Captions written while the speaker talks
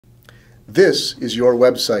This is your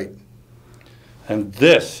website. And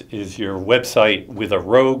this is your website with a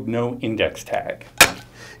rogue NoIndex tag.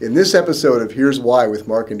 In this episode of Here's Why with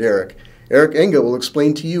Mark and Eric, Enge will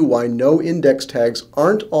explain to you why NoIndex tags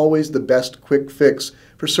aren't always the best quick fix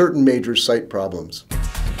for certain major site problems.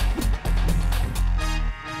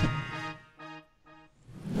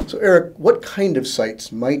 So Eric, what kind of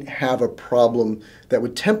sites might have a problem that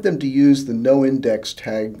would tempt them to use the NoIndex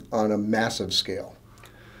tag on a massive scale?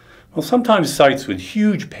 Well, sometimes sites with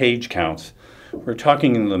huge page counts, we're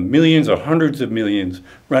talking in the millions or hundreds of millions,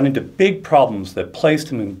 run into big problems that place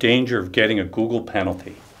them in danger of getting a Google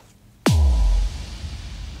penalty.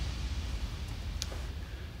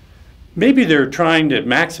 Maybe they're trying to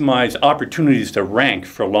maximize opportunities to rank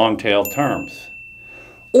for long-tail terms.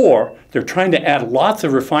 Or they're trying to add lots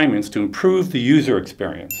of refinements to improve the user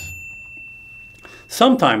experience.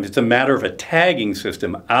 Sometimes it's a matter of a tagging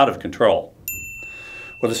system out of control,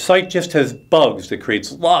 or the site just has bugs that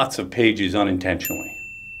creates lots of pages unintentionally.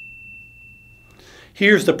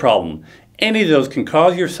 Here's the problem. Any of those can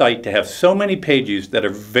cause your site to have so many pages that are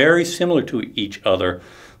very similar to each other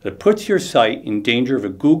that it puts your site in danger of a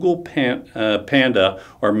Google Panda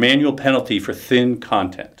or manual penalty for thin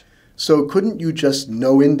content. So couldn't you just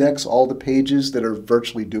NoIndex all the pages that are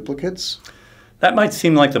virtually duplicates? That might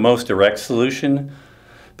seem like the most direct solution,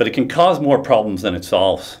 but it can cause more problems than it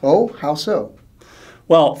solves. Oh, how so?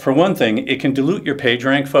 Well, for one thing, it can dilute your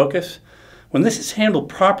PageRank focus. When this is handled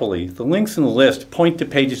properly, the links in the list point to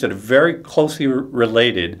pages that are very closely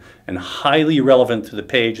related and highly relevant to the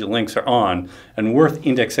page the links are on and worth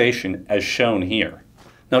indexation as shown here.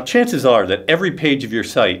 Now, chances are that every page of your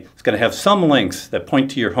site is going to have some links that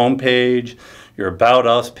point to your home page, your About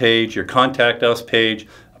Us page, your Contact Us page,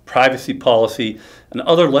 a privacy policy, and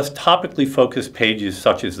other less topically focused pages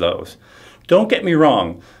such as those. Don't get me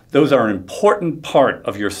wrong, those are an important part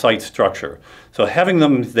of your site structure, so having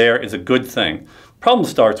them there is a good thing. Problem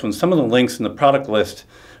starts when some of the links in the product list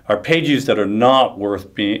are pages that are not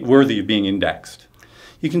worthy of being indexed.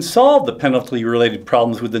 You can solve the penalty-related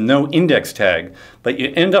problems with the NoIndex tag, but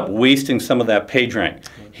you end up wasting some of that PageRank.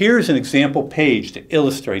 Here's an example page to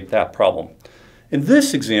illustrate that problem. In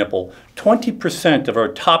this example, 20% of our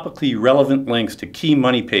topically relevant links to key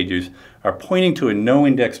money pages are pointing to a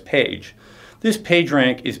NoIndex page. This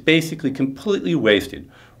PageRank is basically completely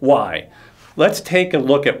wasted. Why? Let's take a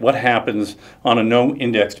look at what happens on a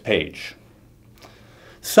NoIndexed page.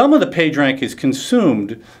 Some of the PageRank is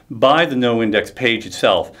consumed by the NoIndex page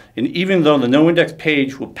itself, and even though the NoIndex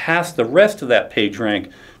page will pass the rest of that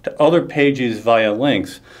PageRank to other pages via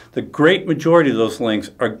links, the great majority of those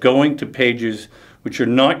links are going to pages which are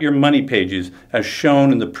not your money pages, as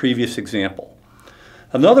shown in the previous example.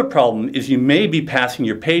 Another problem is you may be passing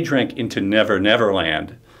your PageRank into Never Never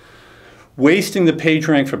Land. Wasting the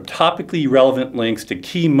PageRank from topically relevant links to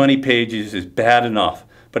key money pages is bad enough,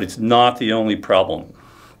 but it's not the only problem.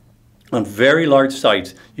 On very large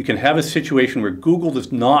sites, you can have a situation where Google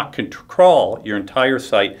does not crawl your entire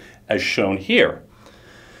site as shown here.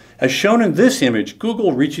 As shown in this image,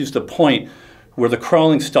 Google reaches the point where the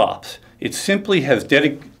crawling stops. It simply has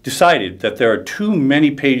decided that there are too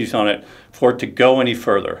many pages on it for it to go any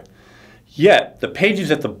further. Yet, the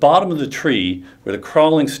pages at the bottom of the tree where the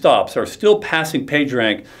crawling stops are still passing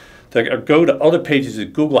PageRank that go to other pages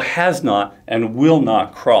that Google has not and will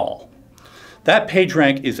not crawl. That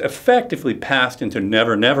PageRank is effectively passed into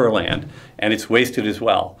Never Never Land, and it's wasted as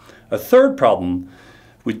well. A third problem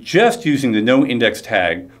with just using the NoIndex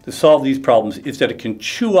tag to solve these problems is that it can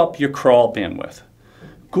chew up your crawl bandwidth.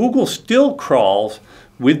 Google still crawls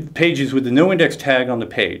with pages with the NoIndex tag on the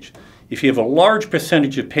page. If you have a large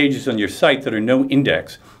percentage of pages on your site that are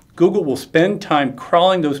NoIndex, Google will spend time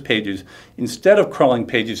crawling those pages instead of crawling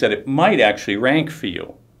pages that it might actually rank for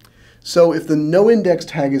you. So if the NoIndex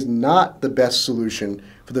tag is not the best solution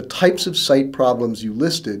for the types of site problems you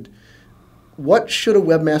listed, what should a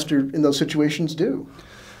webmaster in those situations do?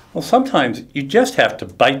 Well, sometimes you just have to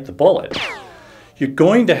bite the bullet. You're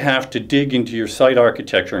going to have to dig into your site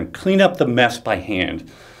architecture and clean up the mess by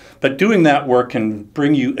hand. But doing that work can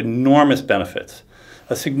bring you enormous benefits.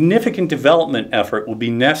 A significant development effort will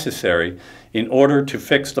be necessary in order to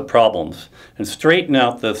fix the problems and straighten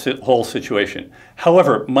out the whole situation.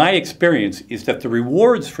 However, my experience is that the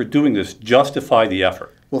rewards for doing this justify the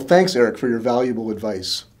effort. Well, thanks, Eric, for your valuable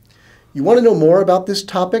advice. You want to know more about this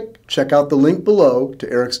topic? Check out the link below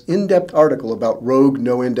to Eric's in-depth article about rogue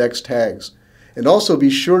NoIndex tags. And also be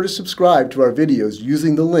sure to subscribe to our videos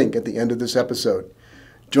using the link at the end of this episode.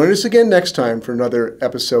 Join us again next time for another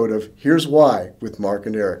episode of Here's Why with Mark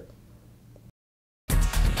and Eric.